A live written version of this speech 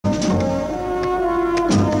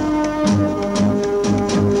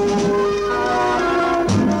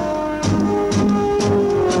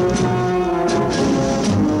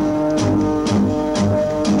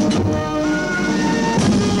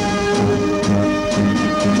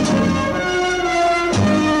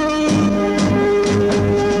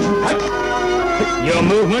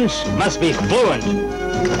sequence must be fluent.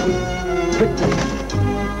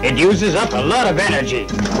 It uses up a lot of energy,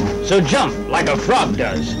 so jump like a frog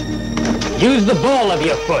does. Use the ball of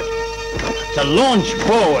your foot to launch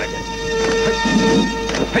forward.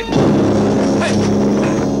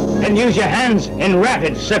 And use your hands in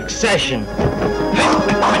rapid succession.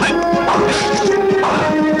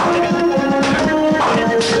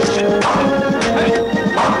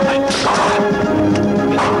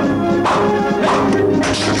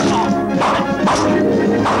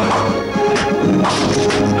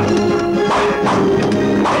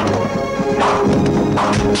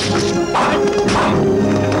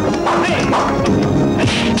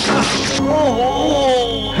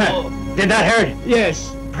 Did that hurt?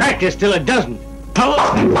 Yes. Practice till it doesn't.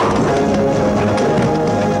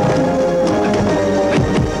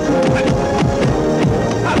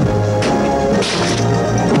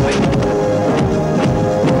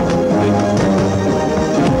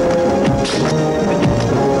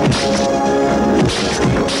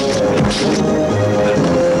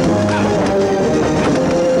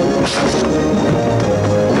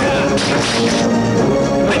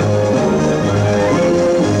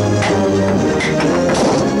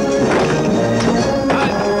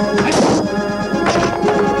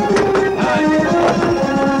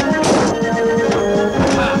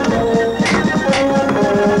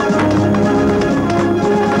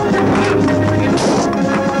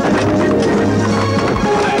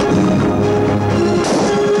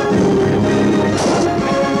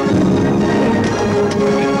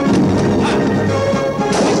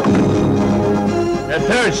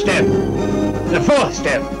 Step, the fourth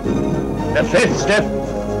step, the fifth step,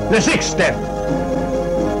 the sixth step,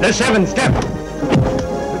 the seventh step.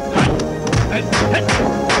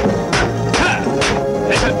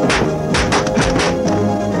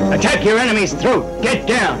 Attack your enemy's throat. Get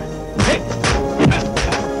down.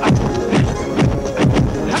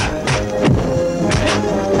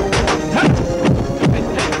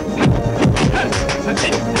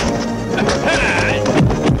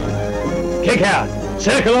 Kick out.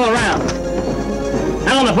 Circle all around.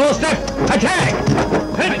 Now on the fourth step, attack!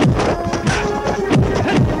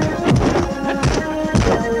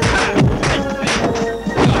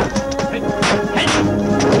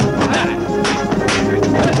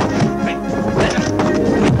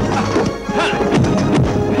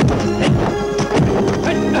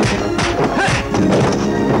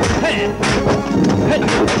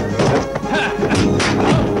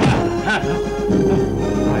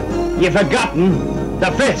 You've forgotten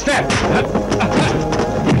the fifth step.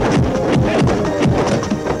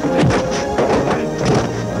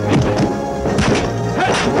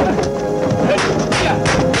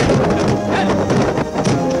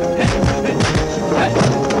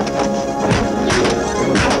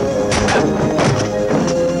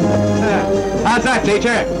 How's that,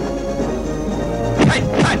 teacher?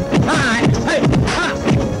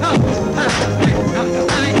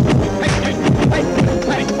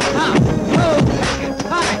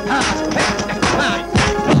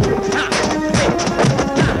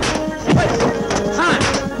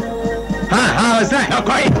 How is that? Not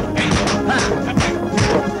quite.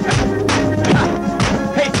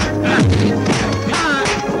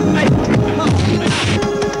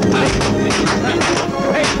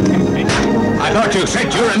 I thought you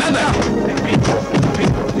said you remember.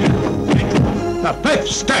 The fifth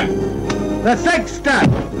step. The sixth step.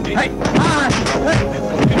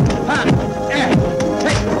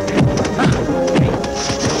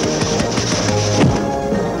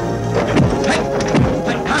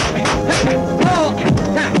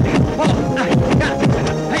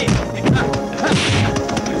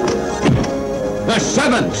 The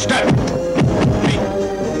seventh step.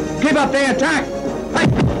 Give up the attack.